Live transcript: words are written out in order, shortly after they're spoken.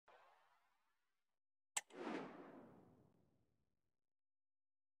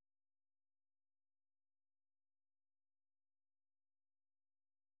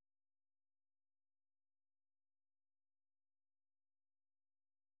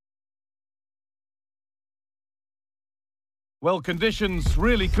Well, conditions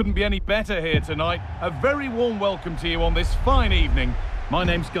really couldn't be any better here tonight. A very warm welcome to you on this fine evening. My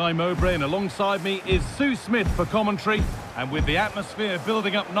name's Guy Mowbray and alongside me is Sue Smith for commentary. And with the atmosphere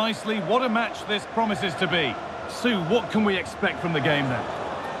building up nicely, what a match this promises to be. Sue, what can we expect from the game then?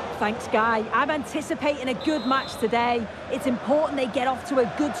 Thanks, Guy. I'm anticipating a good match today. It's important they get off to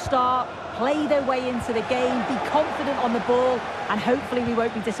a good start, play their way into the game, be confident on the ball, and hopefully we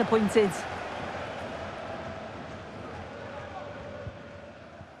won't be disappointed.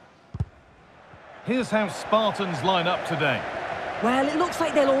 Here's how Spartans line up today. Well, it looks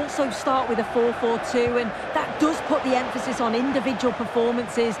like they'll also start with a 4-4-2, and that does put the emphasis on individual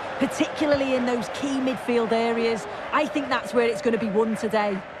performances, particularly in those key midfield areas. I think that's where it's going to be won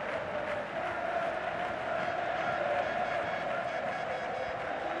today.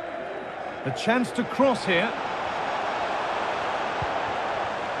 The chance to cross here.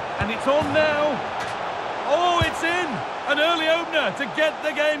 And it's on now. Oh, it's in! An early opener to get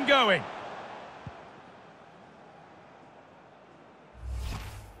the game going.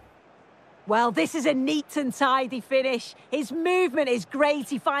 Well, this is a neat and tidy finish. His movement is great.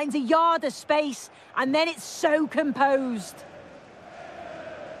 He finds a yard of space, and then it's so composed.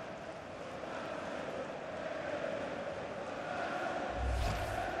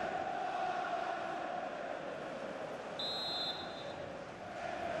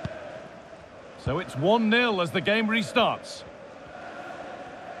 So it's 1-0 as the game restarts.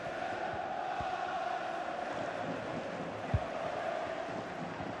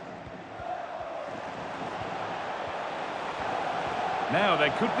 Now,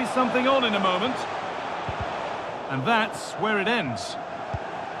 there could be something on in a moment. And that's where it ends.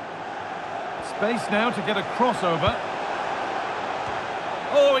 Space now to get a crossover.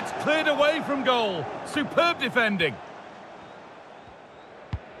 Oh, it's cleared away from goal. Superb defending.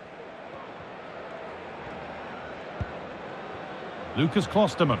 Lucas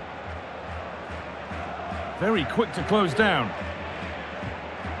Klosterman. Very quick to close down.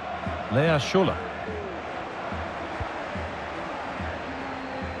 Lea Schuller.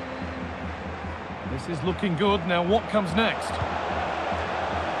 This is looking good. Now what comes next?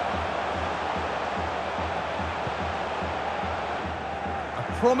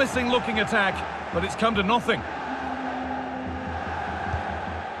 A promising looking attack, but it's come to nothing.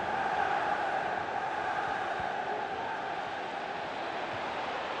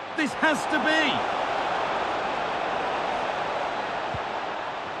 This has to be.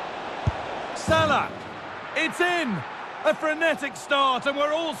 Salah. It's in. A frenetic start, and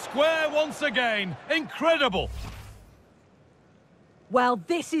we're all square once again. Incredible. Well,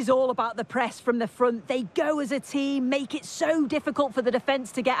 this is all about the press from the front. They go as a team, make it so difficult for the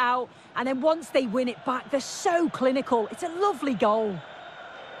defence to get out, and then once they win it back, they're so clinical. It's a lovely goal.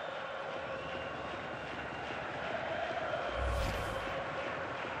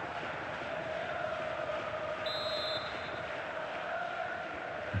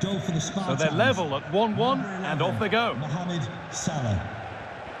 Goal for the Spartans. So they're level at 1-1 and off they go. Mohamed Salah.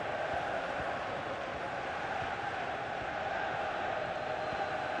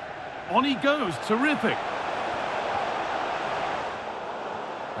 On he goes, terrific.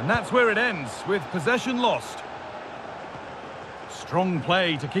 And that's where it ends, with possession lost. Strong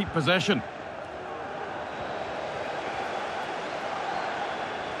play to keep possession.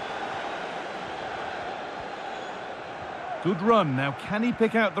 Good run. Now, can he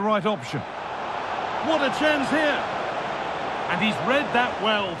pick out the right option? What a chance here! And he's read that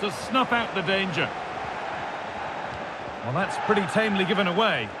well to snuff out the danger. Well, that's pretty tamely given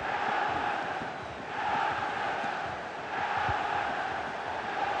away.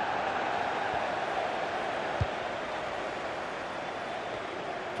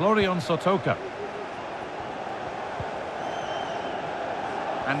 Florian Sotoka.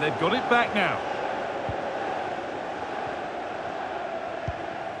 And they've got it back now.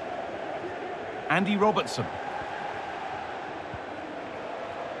 Andy Robertson.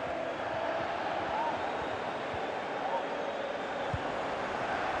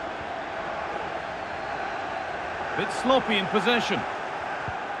 Bit sloppy in possession.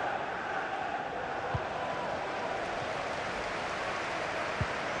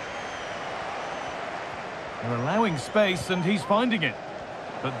 They're allowing space and he's finding it.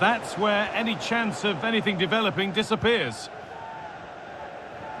 But that's where any chance of anything developing disappears.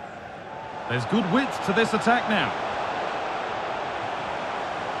 There's good width to this attack now.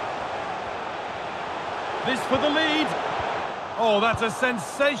 This for the lead. Oh, that's a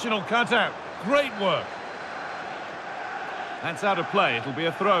sensational cutout. Great work. That's out of play. It'll be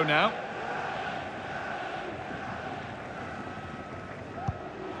a throw now.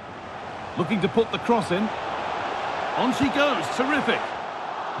 Looking to put the cross in. On she goes, terrific.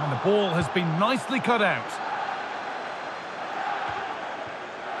 And the ball has been nicely cut out.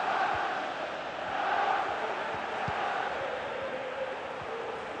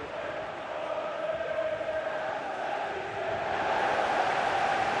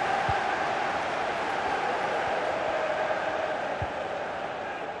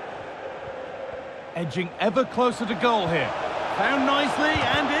 Edging ever closer to goal here. Found nicely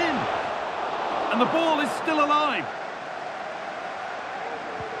and in. And the ball is still alive.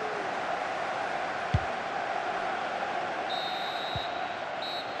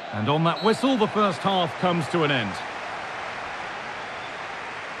 And on that whistle, the first half comes to an end.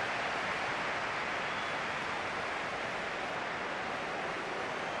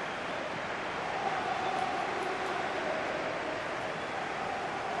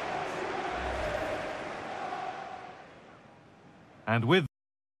 And with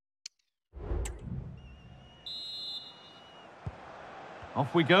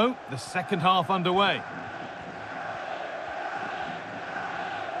off we go, the second half underway.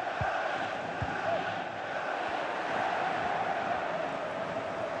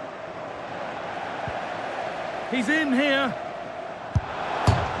 He's in here.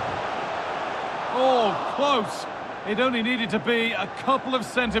 Oh, close. It only needed to be a couple of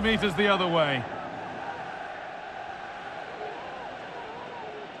centimetres the other way.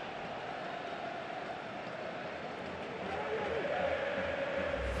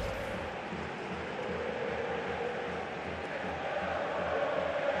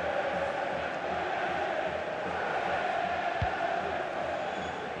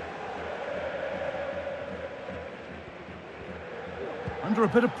 Under a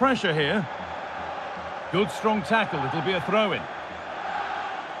bit of pressure here. Good strong tackle, it'll be a throw-in.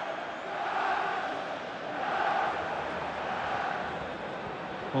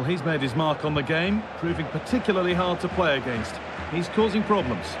 Well, he's made his mark on the game, proving particularly hard to play against. He's causing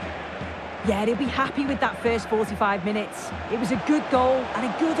problems. Yeah, he'll be happy with that first 45 minutes. It was a good goal and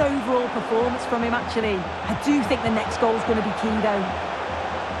a good overall performance from him, actually. I do think the next goal's going to be key, though.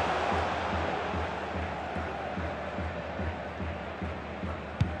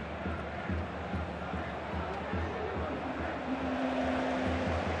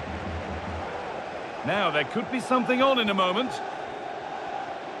 Now, there could be something on in a moment.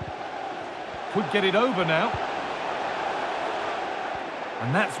 Could get it over now.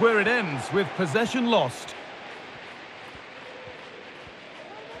 And that's where it ends, with possession lost.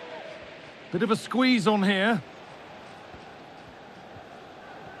 Bit of a squeeze on here.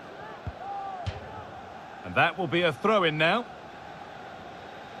 And that will be a throw-in now.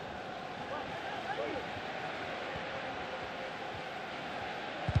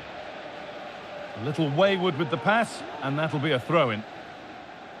 A little wayward with the pass, and that'll be a throw-in.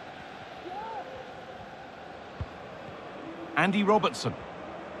 Andy Robertson.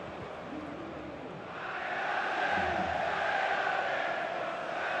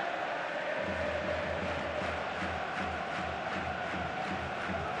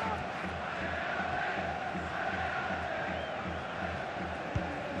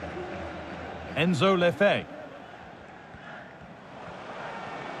 Enzo Lefebvre.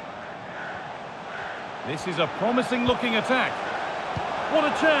 This is a promising-looking attack. What a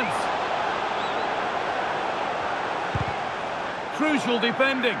chance! Crucial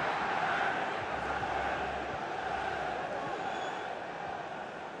defending.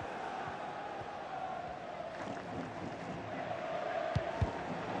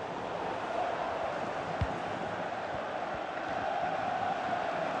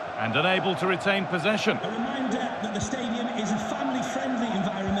 And unable to retain possession. A reminder that the stadium is a family-friendly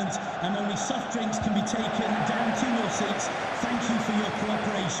environment and only soft drinks can be taken down to your seats. Thank you for your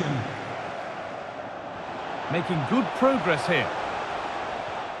cooperation. Making good progress here.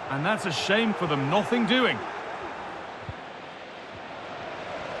 And that's a shame for them, nothing doing.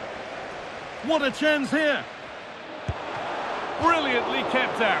 What a chance here! Brilliantly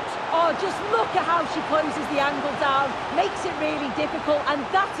kept out. Oh, just look at how she closes the angle down. Makes it really difficult, and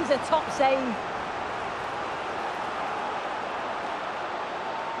that is a top save.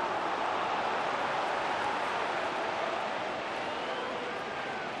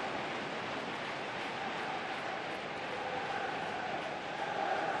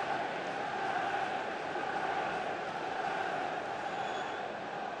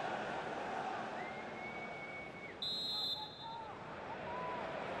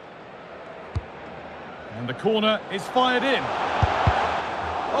 And the corner is fired in.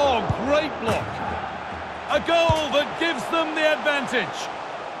 Oh, great block. A goal that gives them the advantage.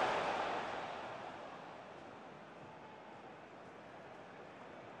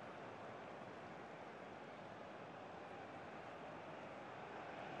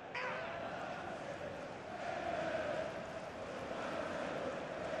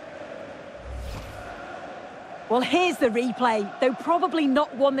 Well, here's the replay, though probably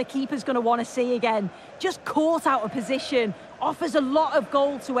not one the keeper's going to want to see again. Just caught out of position, offers a lot of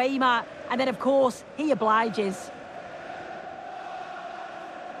goal to aim at, and then, of course, he obliges.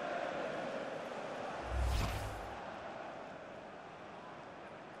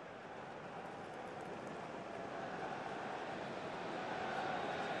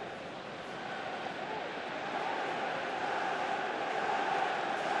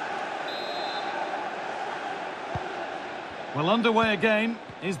 Well, underway again.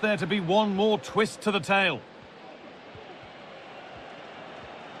 Is there to be one more twist to the tale?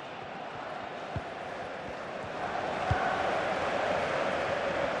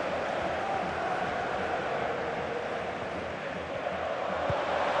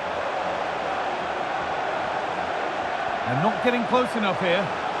 And not getting close enough here.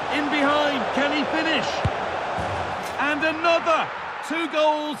 In behind, can he finish? And another! 2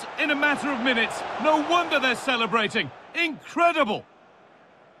 goals in a matter of minutes. No wonder they're celebrating. Incredible!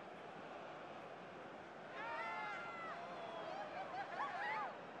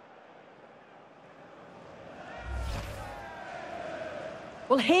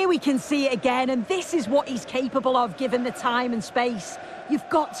 Well, here we can see it again, and this is what he's capable of given the time and space. You've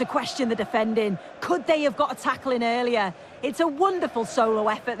got to question the defending. Could they have got a tackle in earlier? It's a wonderful solo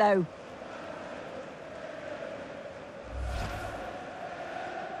effort, though.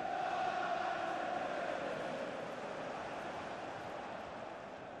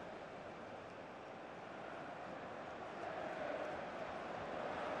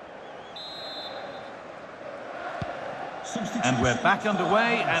 And we're back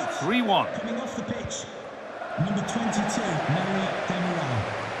underway at 3-1. Coming off the pitch, number 22, Mary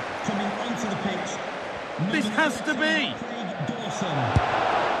Demiral. Coming onto the pitch, This has to be! Craig Dawson.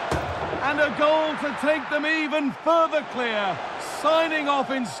 And a goal to take them even further clear, signing off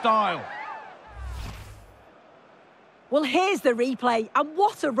in style. Well, here's the replay, and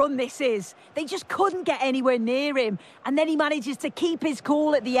what a run this is. They just couldn't get anywhere near him, and then he manages to keep his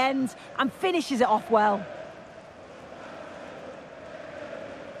cool at the end and finishes it off well.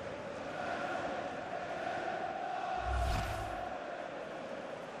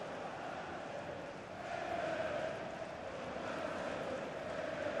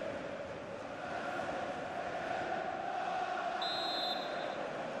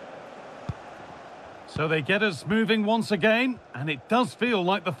 So they get us moving once again, and it does feel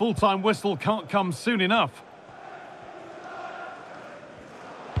like the full-time whistle can't come soon enough.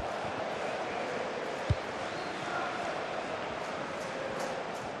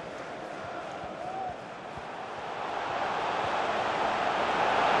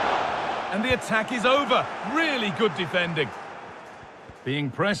 And the attack is over. Really good defending. Being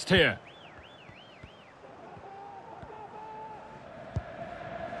pressed here.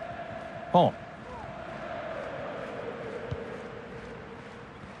 On.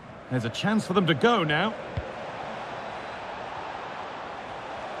 There's a chance for them to go now.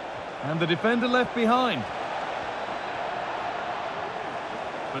 And the defender left behind.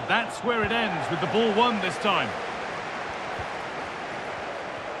 But that's where it ends, with the ball won this time.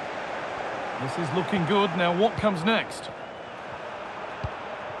 This is looking good. Now what comes next?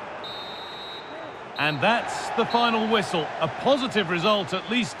 And that's the final whistle. A positive result,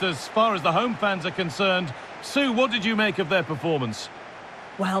 at least as far as the home fans are concerned. Sue, what did you make of their performance?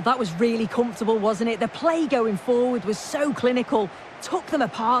 Well, that was really comfortable, wasn't it? The play going forward was so clinical, took them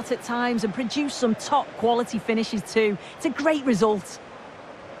apart at times and produced some top quality finishes too. It's a great result.